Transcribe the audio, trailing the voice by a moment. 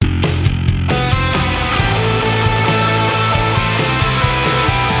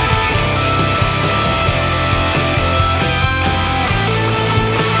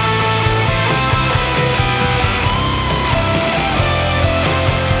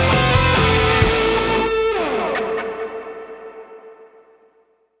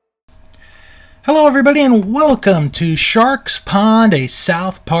Hello, everybody, and welcome to Sharks Pond, a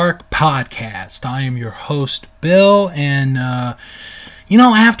South Park podcast. I am your host, Bill, and,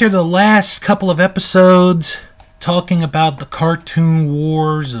 after the last couple of episodes talking about the Cartoon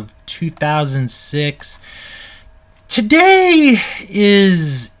Wars of 2006, today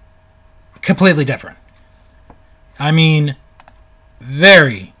is completely different. I mean,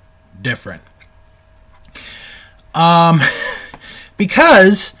 very different.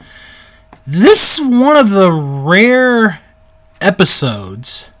 Because this is one of the rare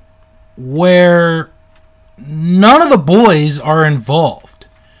episodes where none of the boys are involved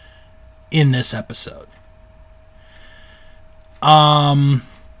in this episode. As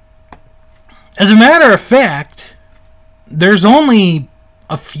a matter of fact, there's only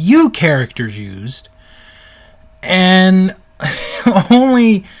a few characters used, and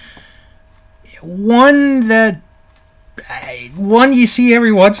only one you see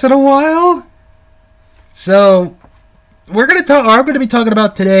every once in a while. So I'm going to be talking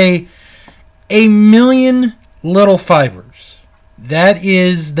about today A Million Little Fibers. That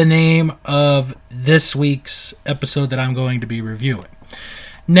is the name of this week's episode that I'm going to be reviewing.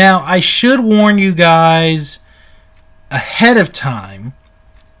 Now, I should warn you guys ahead of time,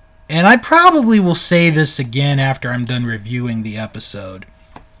 and I probably will say this again after I'm done reviewing the episode.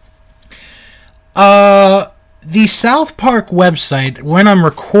 The South Park website, when I'm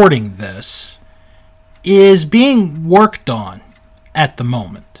recording this, is being worked on at the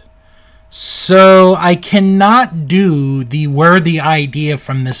moment. So I cannot do where the idea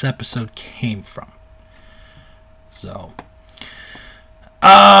from this episode came from. So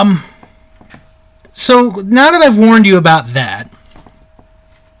now that I've warned you about that,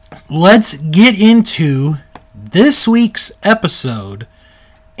 let's get into this week's episode,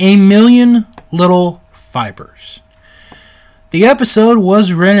 A Million Little Fibers. The episode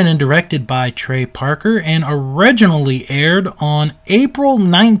was written and directed by Trey Parker and originally aired on April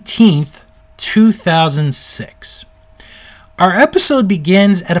 19th, 2006. Our episode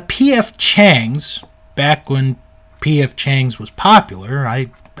begins at a P.F. Chang's, back when P.F. Chang's was popular.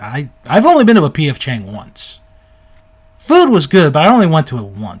 I've only been to a P.F. Chang once. Food was good, but I only went to it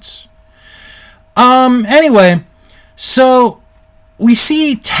once. Anyway, so we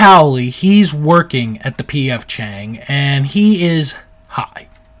see Towley. He's working at the P.F. Chang, and he is high.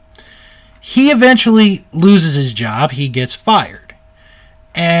 He eventually loses his job. He gets fired.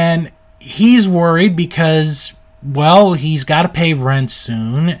 And he's worried because, he's got to pay rent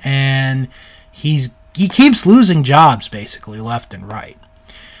soon, and he keeps losing jobs, basically, left and right.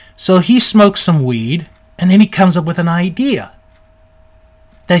 So he smokes some weed, and then he comes up with an idea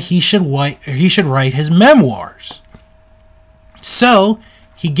that he should write his memoirs. So,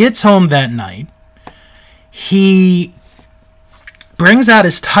 he gets home that night. He brings out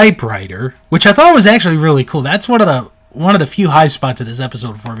his typewriter, which I thought was actually really cool. That's one of the few high spots of this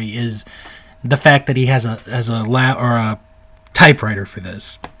episode for me, is the fact that he has a typewriter for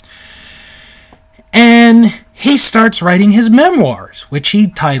this. And he starts writing his memoirs, which he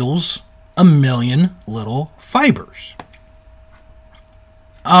titles A Million Little Fibers.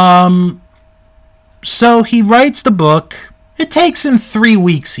 So he writes the book. It takes him 3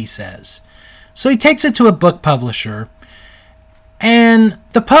 weeks, he says. So he takes it to a book publisher, and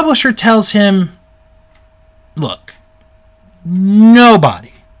the publisher tells him, look,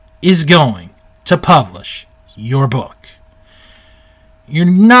 nobody is going to publish your book.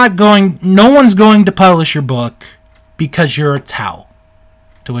 No one's going to publish your book because you're a towel.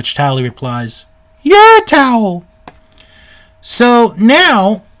 To which Towley replies, you're a towel. So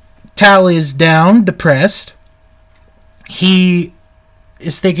now, Towley is down, depressed. He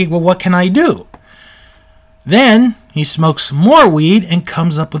is thinking, what can I do? Then he smokes more weed and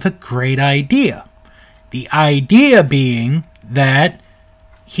comes up with a great idea. The idea being that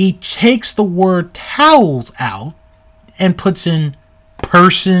he takes the word towels out and puts in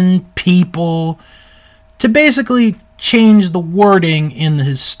person, people, to basically change the wording in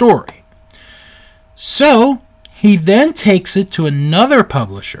his story. So he then takes it to another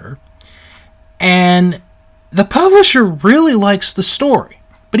publisher, and the publisher really likes the story,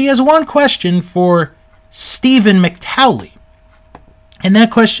 but he has one question for Stephen McTowley. And that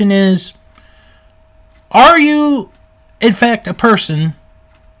question is, are you, in fact, a person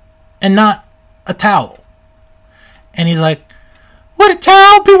and not a towel? And he's like, would a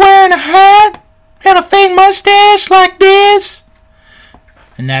towel be wearing a hat and a fake mustache like this?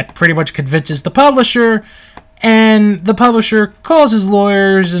 And that pretty much convinces the publisher, and the publisher calls his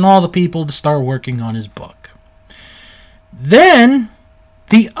lawyers and all the people to start working on his book. Then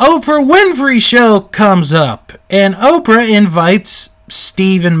the Oprah Winfrey Show comes up, and Oprah invites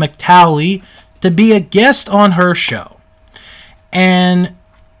Stephen McTowley to be a guest on her show. And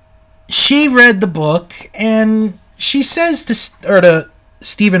she read the book, and she says to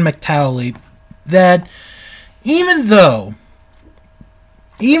Stephen McTowley that even though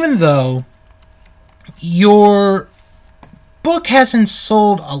your book hasn't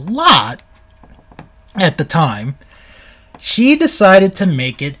sold a lot at the time, she decided to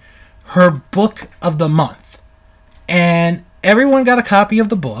make it her book of the month. And everyone got a copy of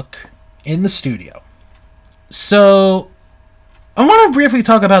the book in the studio. So I want to briefly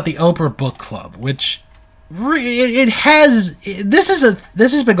talk about the Oprah Book Club, which this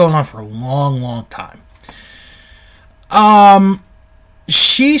has been going on for a long time.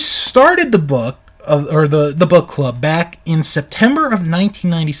 She started the book the book club back in September of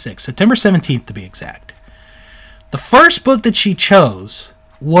 1996, September 17th to be exact. The first book that she chose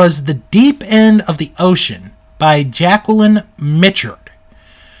was The Deep End of the Ocean by Jacqueline Mitchell.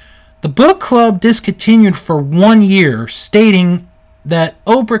 The book club discontinued for 1 year, stating that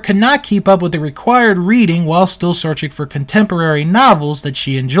Oprah could not keep up with the required reading while still searching for contemporary novels that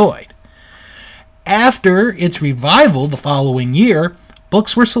she enjoyed. After its revival the following year,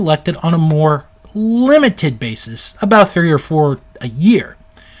 books were selected on a more limited basis, about 3 or 4 a year.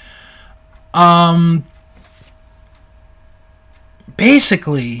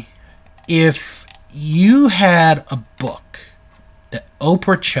 Basically, if you had a book that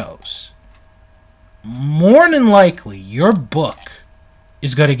Oprah chose, more than likely your book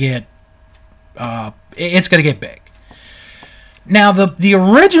is going to get big. Now, the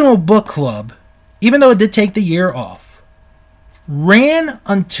original book club, even though it did take the year off, ran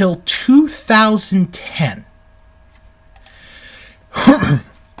until 2010.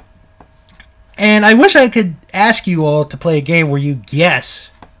 And I wish I could ask you all to play a game where you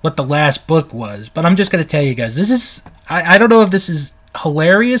guess what the last book was, but I'm just going to tell you guys, I don't know if this is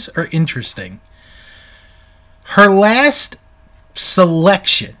hilarious or interesting. Her last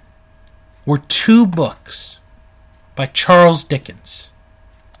selection were 2 books by Charles Dickens: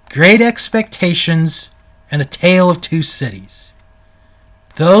 Great Expectations and A Tale of Two Cities.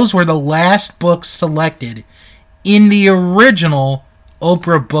 Those were the last books selected in the original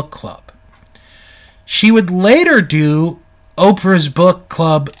Oprah Book Club. She would later do Oprah's Book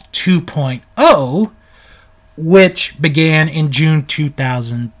Club 2.0, which began in June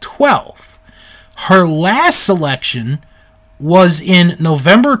 2012. Her last selection was in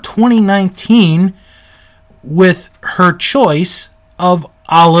November 2019 with her choice of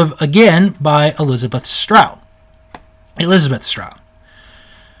Olive Again by Elizabeth Strout.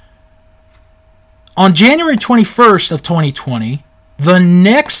 On January 21st of 2020, the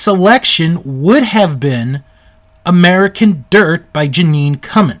next selection would have been American Dirt by Janine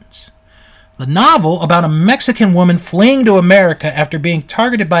Cummins. The novel, about a Mexican woman fleeing to America after being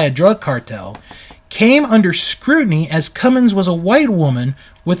targeted by a drug cartel, came under scrutiny as Cummins was a white woman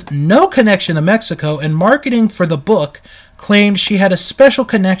with no connection to Mexico, and marketing for the book claimed she had a special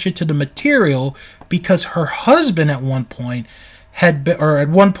connection to the material because her husband at one point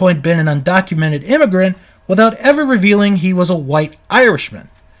been an undocumented immigrant without ever revealing he was a white Irishman.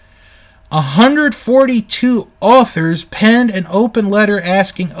 142 authors penned an open letter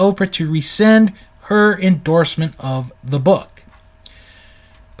asking Oprah to rescind her endorsement of the book.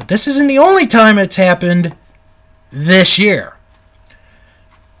 But this isn't the only time it's happened this year.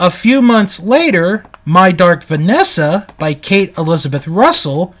 A few months later, My Dark Vanessa by Kate Elizabeth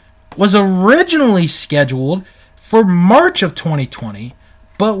Russell was originally scheduled for March of 2020,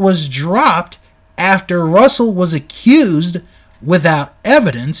 but was dropped after Russell was accused, without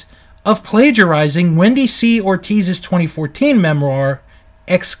evidence, of plagiarizing Wendy C. Ortiz's 2014 memoir,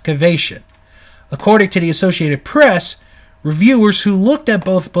 Excavation. According to the Associated Press, reviewers who looked at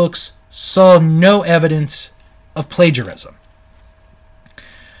both books saw no evidence of plagiarism.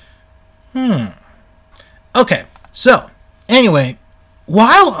 Okay, so, anyway,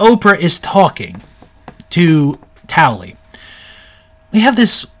 while Oprah is talking to Towelie, we have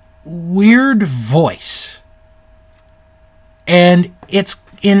this weird voice, and it's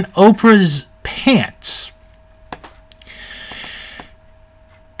in Oprah's pants.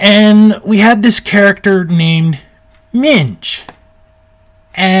 And we had this character named Minge,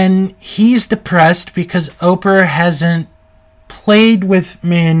 and he's depressed because Oprah hasn't played with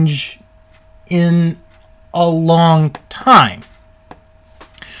Minge in a long time.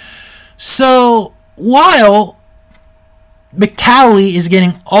 So while McTowley is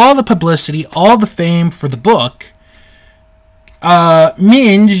getting all the publicity, all the fame for the book,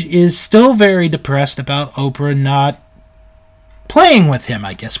 Minge is still very depressed about Oprah not playing with him,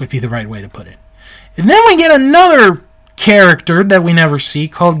 I guess would be the right way to put it. And then we get another character that we never see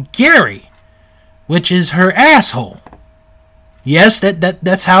called Gary. which is her asshole. Yes,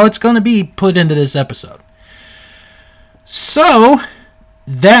 that's how it's going to be put into this episode. So,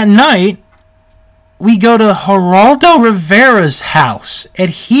 that night, we go to Geraldo Rivera's house, and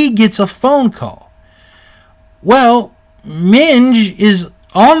he gets a phone call. Well, Minge is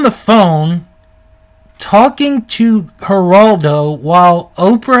on the phone talking to Geraldo while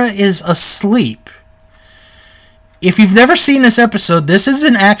Oprah is asleep. If you've never seen this episode, this is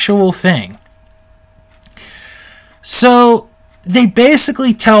an actual thing. So, they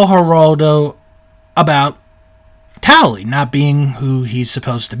basically tell Geraldo about Towelie not being who he's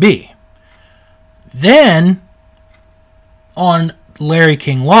supposed to be. Then, on Larry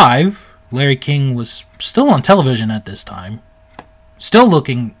King Live, Larry King was still on television at this time, still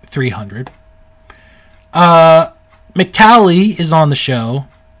looking 300. McTally is on the show,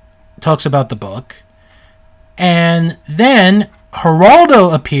 talks about the book, and then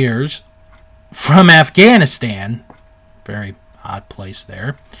Geraldo appears from Afghanistan, very odd place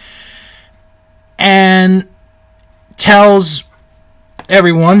there, and tells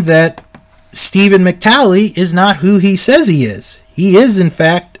everyone that Stephen McTally is not who he says he is. He is, in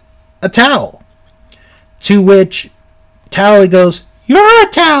fact, a towel. To which Towelie goes, "You're a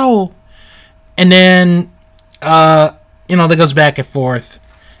towel!" And then, that goes back and forth.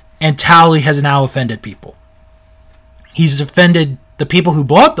 And Towelie has now offended people. He's offended the people who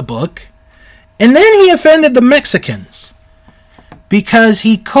bought the book. And then he offended the Mexicans. Because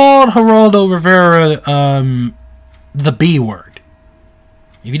he called Geraldo Rivera the B word.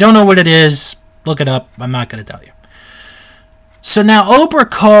 If you don't know what it is, look it up. I'm not going to tell you. So now Oprah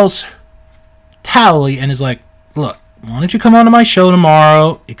calls Towelie and is like, "Look, why don't you come on to my show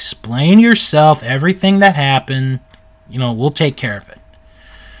tomorrow, explain yourself, everything that happened, we'll take care of it."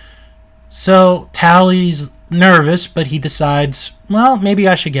 So Towelie's nervous, but he decides, well, maybe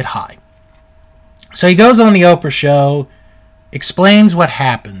I should get high. So he goes on the Oprah show, explains what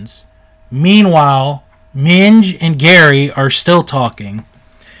happens. Meanwhile, Minge and Gary are still talking,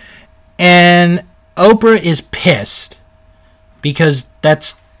 and Oprah is pissed, because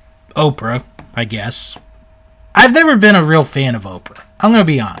that's Oprah, I guess. I've never been a real fan of Oprah. I'm going to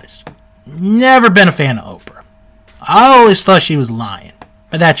be honest. Never been a fan of Oprah. I always thought she was lying,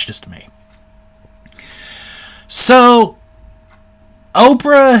 but that's just me. So,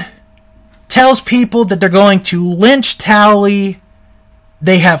 Oprah tells people that they're going to lynch Towelie.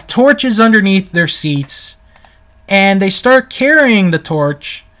 They have torches underneath their seats, and they start carrying the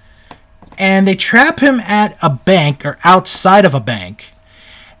torch, and they trap him at a bank, or outside of a bank,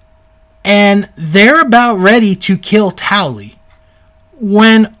 and they're about ready to kill Towelie,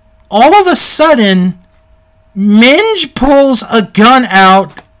 when all of a sudden, Minge pulls a gun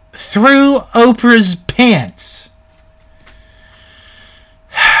out through Oprah's pants.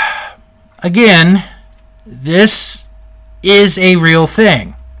 Again, this is a real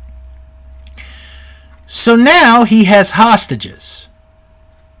thing. So now he has hostages.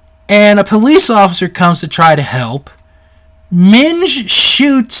 And a police officer comes to try to help. Minge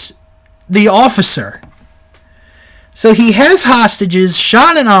shoots the officer. So he has hostages,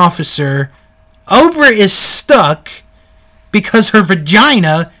 shot an officer. Oprah is stuck because her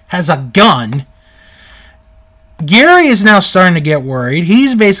vagina has a gun. Gary is now starting to get worried.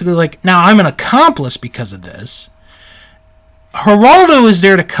 He's basically like, now I'm an accomplice because of this. Geraldo is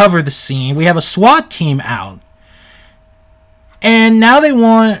there to cover the scene. We have a SWAT team out. And now they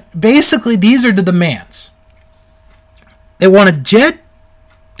want, basically these are the demands. They want a jet,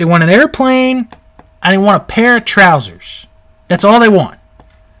 they want an airplane, and they want a pair of trousers. That's all they want.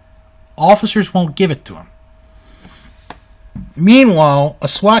 Officers won't give it to them. Meanwhile, a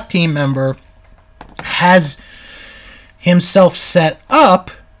SWAT team member has himself set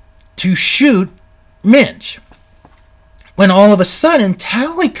up to shoot Minge. When all of a sudden,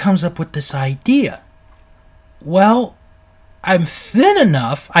 Towelie comes up with this idea. Well, I'm thin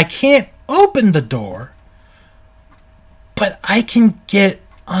enough, I can't open the door, but I can get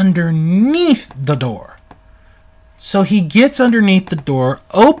underneath the door. So he gets underneath the door,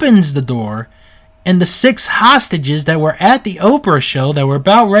 opens the door, and the 6 hostages that were at the Oprah show that were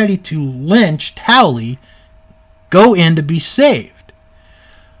about ready to lynch Towelie go in to be saved.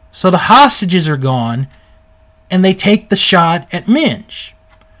 So the hostages are gone, and they take the shot at Minge.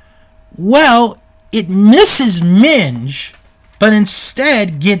 Well, it misses Minge, but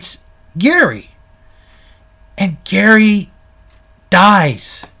instead gets Gary. And Gary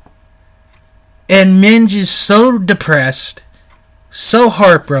dies. And Minge is so depressed, so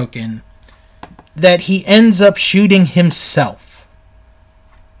heartbroken, that he ends up shooting himself.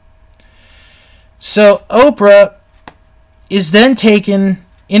 So Oprah is then taken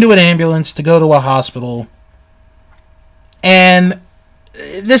into an ambulance to go to a hospital. And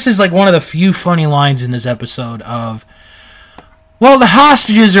this is like one of the few funny lines in this episode of, well, the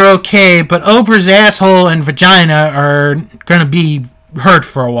hostages are okay, but Oprah's asshole and vagina are going to be hurt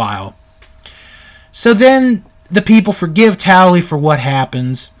for a while. So then the people forgive Towelie for what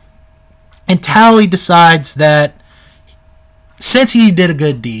happens. And Towelie decides that since he did a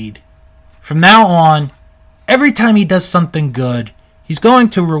good deed, from now on, every time he does something good, he's going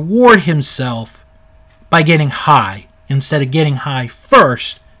to reward himself by getting high, instead of getting high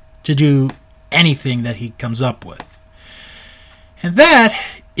first to do anything that he comes up with. And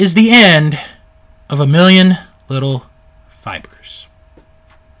that is the end of A Million Little Fibers.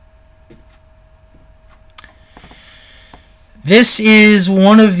 This is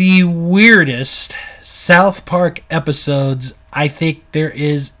one of the weirdest South Park episodes I think there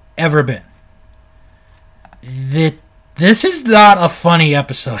is ever been. This is not a funny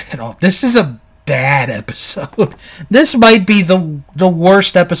episode at all. This is a bad episode. This might be the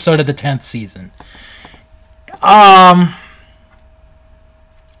worst episode of the 10th season.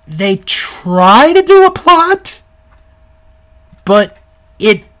 They try to do a plot, but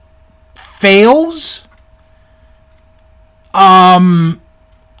it fails. We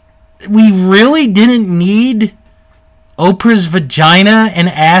really didn't need Oprah's vagina and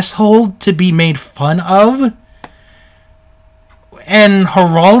asshole to be made fun of. And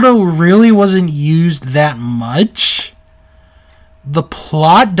Geraldo really wasn't used that much. The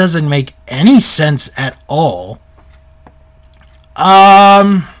plot doesn't make any sense at all.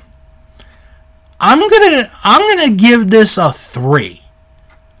 I'm gonna give this a 3.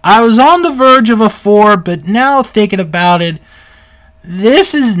 I was on the verge of a 4, but now thinking about it,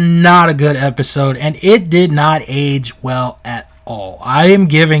 this is not a good episode, and it did not age well at all. I am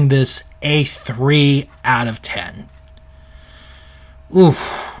giving this a 3 out of 10.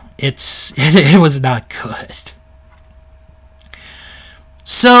 Oof, it was not good.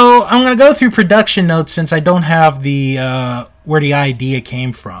 So I'm going to go through production notes since I don't have the where the idea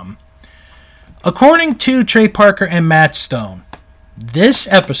came from. According to Trey Parker and Matt Stone,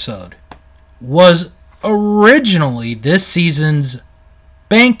 this episode was originally this season's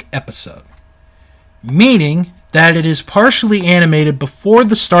bank episode, meaning that it is partially animated before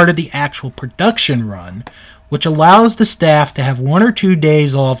the start of the actual production run, which allows the staff to have 1 or 2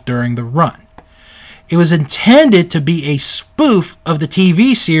 days off during the run. It was intended to be a spoof of the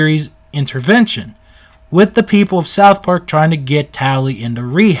TV series Intervention, with the people of South Park trying to get Towelie into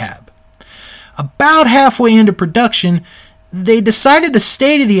rehab. About halfway into production, they decided the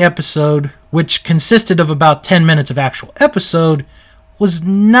state of the episode, which consisted of about 10 minutes of actual episode, was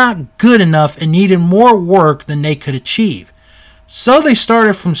not good enough and needed more work than they could achieve. So they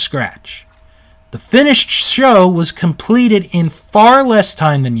started from scratch. The finished show was completed in far less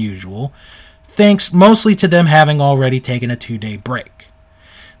time than usual, thanks mostly to them having already taken a 2-day break.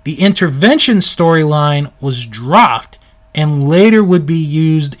 The Intervention storyline was dropped and later would be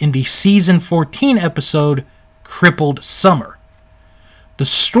used in the season 14 episode Crippled Summer. The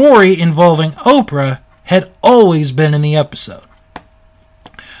story involving Oprah had always been in the episode.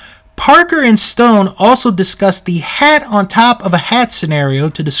 Parker and Stone also discussed the hat on top of a hat scenario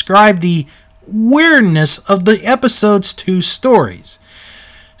to describe the weirdness of the episode's 2 stories,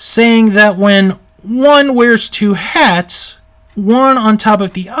 saying that when one wears 2 hats, one on top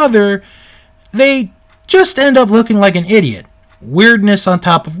of the other, they just end up looking like an idiot. Weirdness on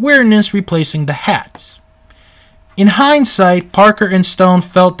top of weirdness replacing the hats. In hindsight, Parker and Stone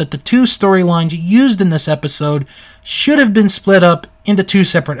felt that the 2 storylines used in this episode should have been split up into 2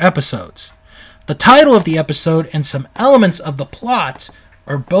 separate episodes. The title of the episode and some elements of the plot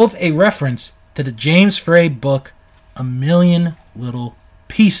are both a reference to the James Frey book A Million Little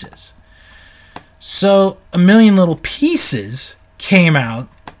Pieces. So, A Million Little Pieces came out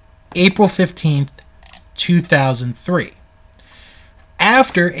April 15th, 2003.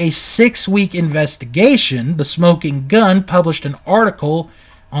 After a 6-week investigation, The Smoking Gun published an article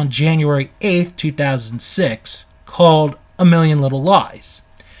on January 8th, 2006, called A Million Little Lies.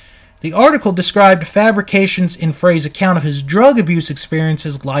 The article described fabrications in Frey's account of his drug abuse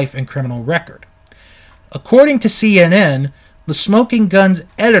experiences, life, and criminal record. According to CNN, The Smoking Gun's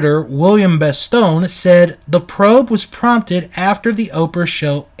editor, William Bestone, said the probe was prompted after the Oprah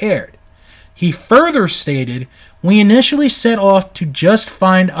show aired. He further stated, "We initially set off to just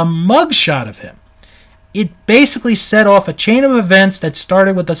find a mugshot of him. It basically set off a chain of events that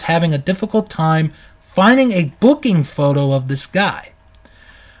started with us having a difficult time finding a booking photo of this guy."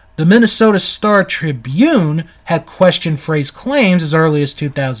 The Minnesota Star-Tribune had questioned Frey's claims as early as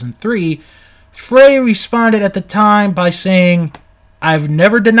 2003. Frey responded at the time by saying, I've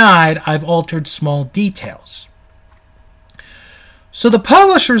never denied I've altered small details. So the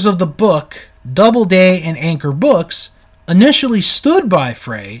publishers of the book, Doubleday and Anchor Books, initially stood by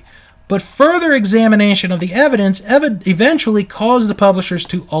Frey, but further examination of the evidence eventually caused the publishers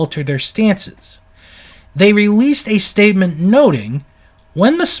to alter their stances. They released a statement noting,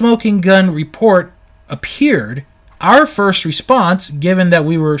 "When the smoking gun report appeared, our first response, given that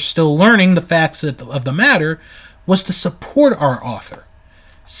we were still learning the facts of the matter, was to support our author.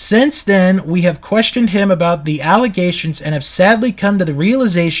 Since then, we have questioned him about the allegations and have sadly come to the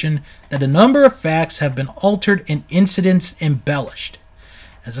realization that a number of facts have been altered and incidents embellished.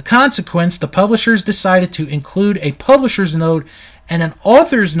 As a consequence, the publishers decided to include a publisher's note and an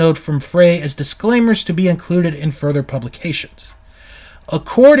author's note from Frey as disclaimers to be included in further publications."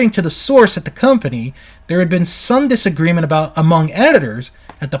 According to the source at the company, there had been some disagreement among editors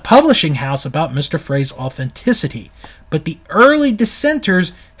at the publishing house about Mr. Frey's authenticity, but the early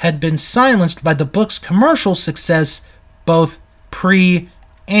dissenters had been silenced by the book's commercial success both pre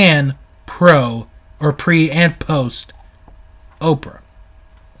and post Oprah.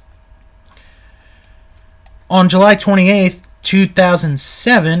 On July 28th,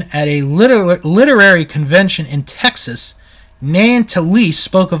 2007, at a literary convention in Texas, Nan Talese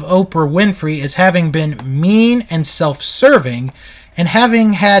spoke of Oprah Winfrey as having been mean and self-serving and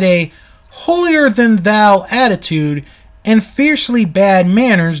having had a holier-than-thou attitude and fiercely bad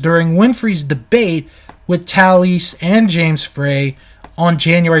manners during Winfrey's debate with Talese and James Frey on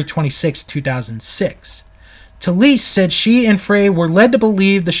January 26, 2006. Talese said she and Frey were led to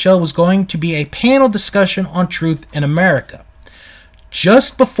believe the show was going to be a panel discussion on truth in America.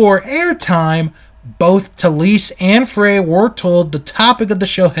 Just before airtime, both Talese and Frey were told the topic of the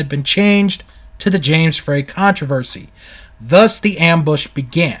show had been changed to the James Frey controversy. Thus, the ambush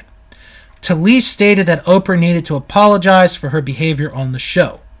began. Talese stated that Oprah needed to apologize for her behavior on the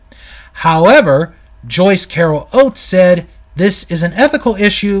show. However, Joyce Carol Oates said, "This is an ethical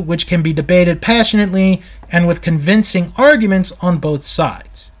issue which can be debated passionately and with convincing arguments on both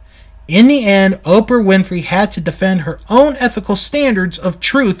sides." In the end, Oprah Winfrey had to defend her own ethical standards of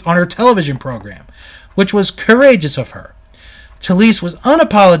truth on her television program, which was courageous of her. Talese was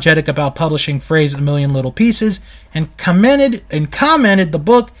unapologetic about publishing Frey's A Million Little Pieces and commented the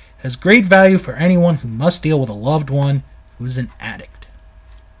book has great value for anyone who must deal with a loved one who is an addict.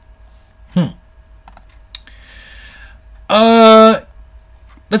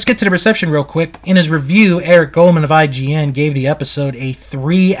 Let's get to the reception real quick. In his review, Eric Goldman of IGN gave the episode a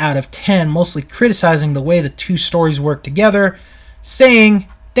 3 out of 10, mostly criticizing the way the two stories work together, saying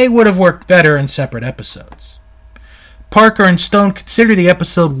they would have worked better in separate episodes. Parker and Stone consider the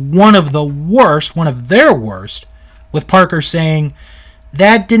episode one of their worst, with Parker saying,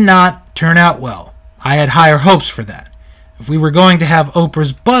 "That did not turn out well. I had higher hopes for that. If we were going to have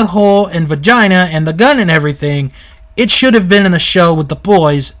Oprah's butthole and vagina and the gun and everything, it should have been in the show with the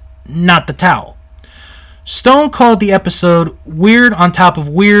boys, not the towel." Stone called the episode weird on top of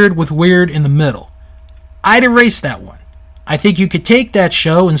weird with weird in the middle. I'd erase that one. I think you could take that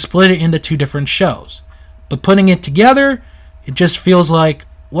show and split it into two different shows. But putting it together, it just feels like,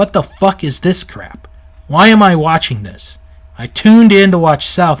 what the fuck is this crap? Why am I watching this? I tuned in to watch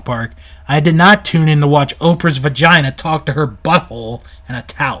South Park. I did not tune in to watch Oprah's vagina talk to her butthole and a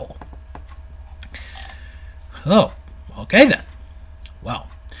towel. Oh, okay then. Well,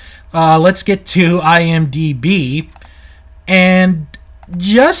 let's get to IMDb. And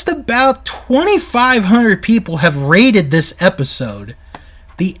just about 2,500 people have rated this episode.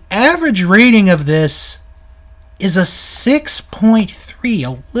 The average rating of this is a 6.3,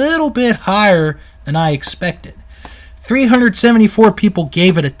 a little bit higher than I expected. 374 people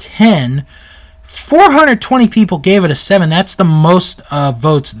gave it a 10. 420 people gave it a 7. That's the most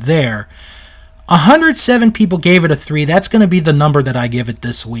votes there. 107 people gave it a 3. That's going to be the number that I give it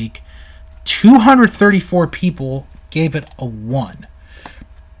this week. 234 people gave it a 1.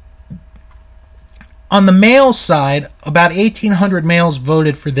 On the male side, about 1,800 males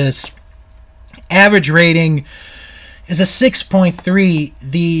voted for this. Average rating is a 6.3.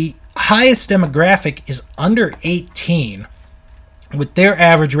 The highest demographic is under 18, with their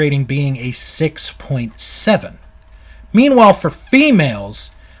average rating being a 6.7. Meanwhile, for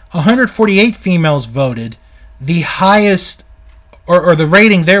females, 148 females voted. The highest, or the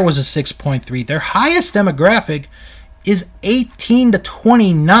rating there was a 6.3. Their highest demographic is 18 to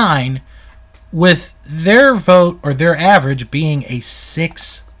 29, with their vote, or their average, being a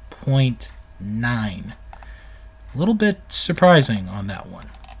 6.9. A little bit surprising on that one.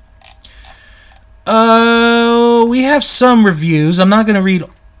 We have some reviews. I'm not going to read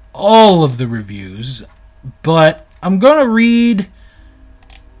all of the reviews, but I'm going to read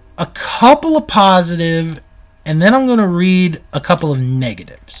a couple of positive, and then I'm going to read a couple of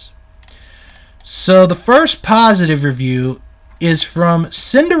negatives. So the first positive review is from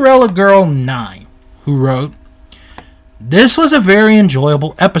Cinderella Girl 9, who wrote, "This was a very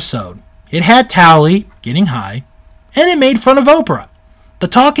enjoyable episode. It had Towelie getting high, and it made fun of Oprah. The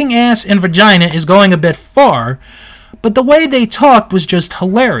talking ass and vagina is going a bit far, but the way they talked was just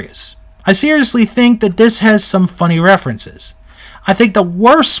hilarious. I seriously think that this has some funny references. I think the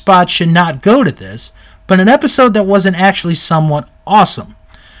worst spot should not go to this, but an episode that wasn't actually somewhat awesome.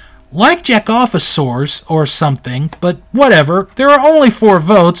 Like Jackofosaurs or something, but whatever, there are only 4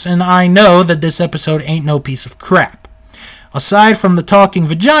 votes, and I know that this episode ain't no piece of crap. Aside from the talking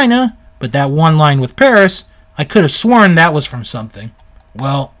vagina, but that one line with Paris, I could have sworn that was from something.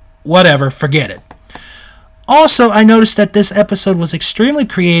 Well, whatever, forget it. Also, I noticed that this episode was extremely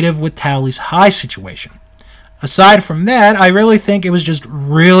creative with Towelie's high situation. Aside from that, I really think it was just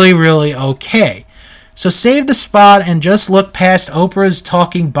really, really okay. So save the spot and just look past Oprah's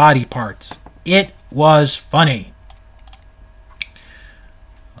talking body parts. It was funny."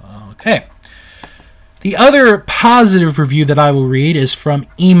 Okay. The other positive review that I will read is from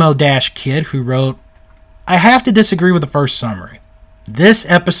Emo-Kid, who wrote, "I have to disagree with the first summary. This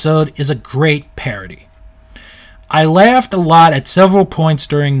episode is a great parody. I laughed a lot at several points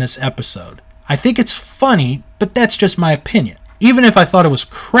during this episode. I think it's funny, but that's just my opinion. Even if I thought it was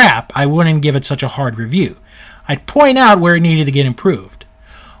crap, I wouldn't give it such a hard review. I'd point out where it needed to get improved.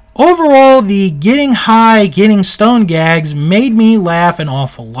 Overall, the getting high, getting stoned gags made me laugh an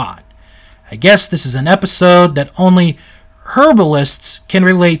awful lot. I guess this is an episode that only herbalists can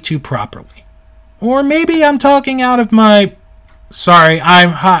relate to properly. Or maybe I'm talking out of my... Sorry,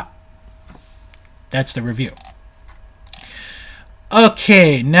 I'm hot." That's the review.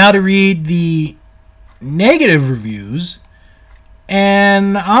 Okay, now to read the negative reviews.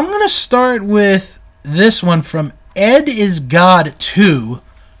 And I'm going to start with this one from Ed is God 2,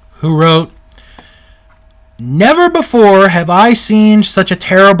 who wrote, "Never before have I seen such a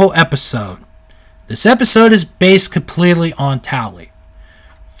terrible episode. This episode is based completely on Towelie.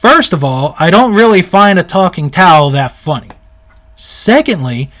 First of all, I don't really find a talking towel that funny.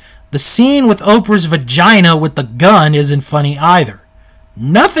 Secondly, the scene with Oprah's vagina with the gun isn't funny either.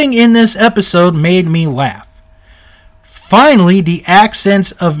 Nothing in this episode made me laugh. Finally, the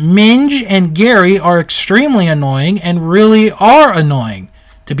accents of Minge and Gary are extremely annoying and really are annoying.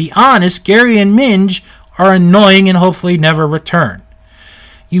 To be honest, Gary and Minge are annoying and hopefully never return.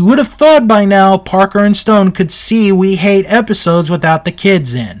 You would have thought by now Parker and Stone could see we hate episodes without the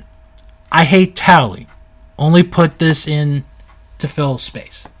kids in. I hate Towelie. Only put this in to fill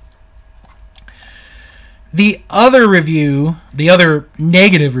space." The other review, the other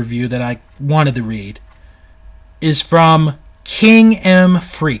negative review that I wanted to read, is from King M.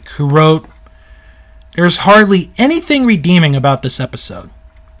 Freak, who wrote, "There is hardly anything redeeming about this episode.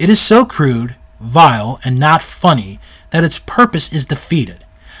 It is so crude, vile, and not funny that its purpose is defeated.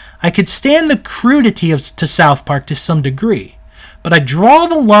 I could stand the crudity to South Park to some degree, but I draw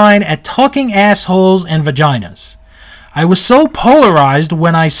the line at talking assholes and vaginas. I was so polarized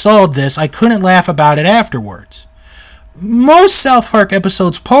when I saw this I couldn't laugh about it afterwards. Most South Park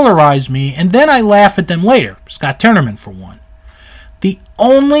episodes polarize me, and then I laugh at them later, Scott Tenorman for one. The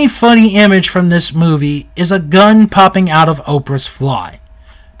only funny image from this movie is a gun popping out of Oprah's fly,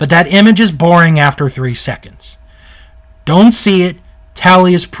 but that image is boring after 3 seconds. Don't see it.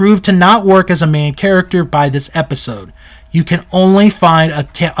 Towelie is proved to not work as a main character by this episode. You can only find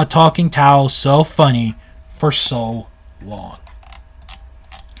a talking towel so funny for so long."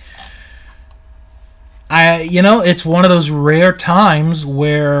 It's one of those rare times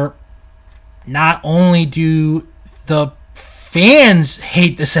where not only do the fans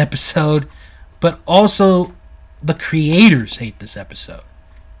hate this episode, but also the creators hate this episode.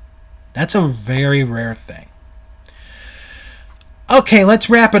 That's a very rare thing. Okay, let's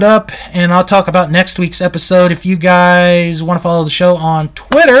wrap it up, and I'll talk about next week's episode. If you guys want to follow the show on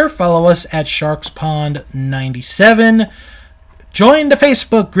Twitter, follow us at SharksPond97. Join the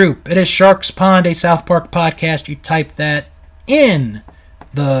Facebook group. It is Sharks Pond, a South Park podcast. You type that in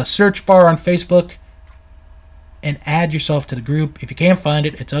the search bar on Facebook and add yourself to the group. If you can't find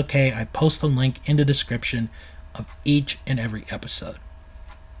it, it's okay. I post a link in the description of each and every episode.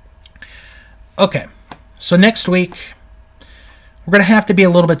 Okay, so next week, we're going to have to be a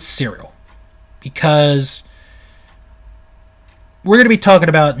little bit serial because we're going to be talking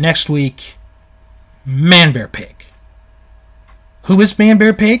about next week Man Bear Pig. Who is Man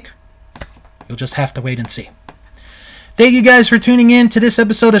Bear Pig? You'll just have to wait and see. Thank you guys for tuning in to this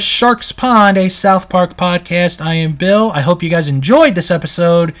episode of Sharks Pond, a South Park podcast. I am Bill. I hope you guys enjoyed this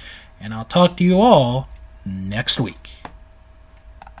episode, and I'll talk to you all next week.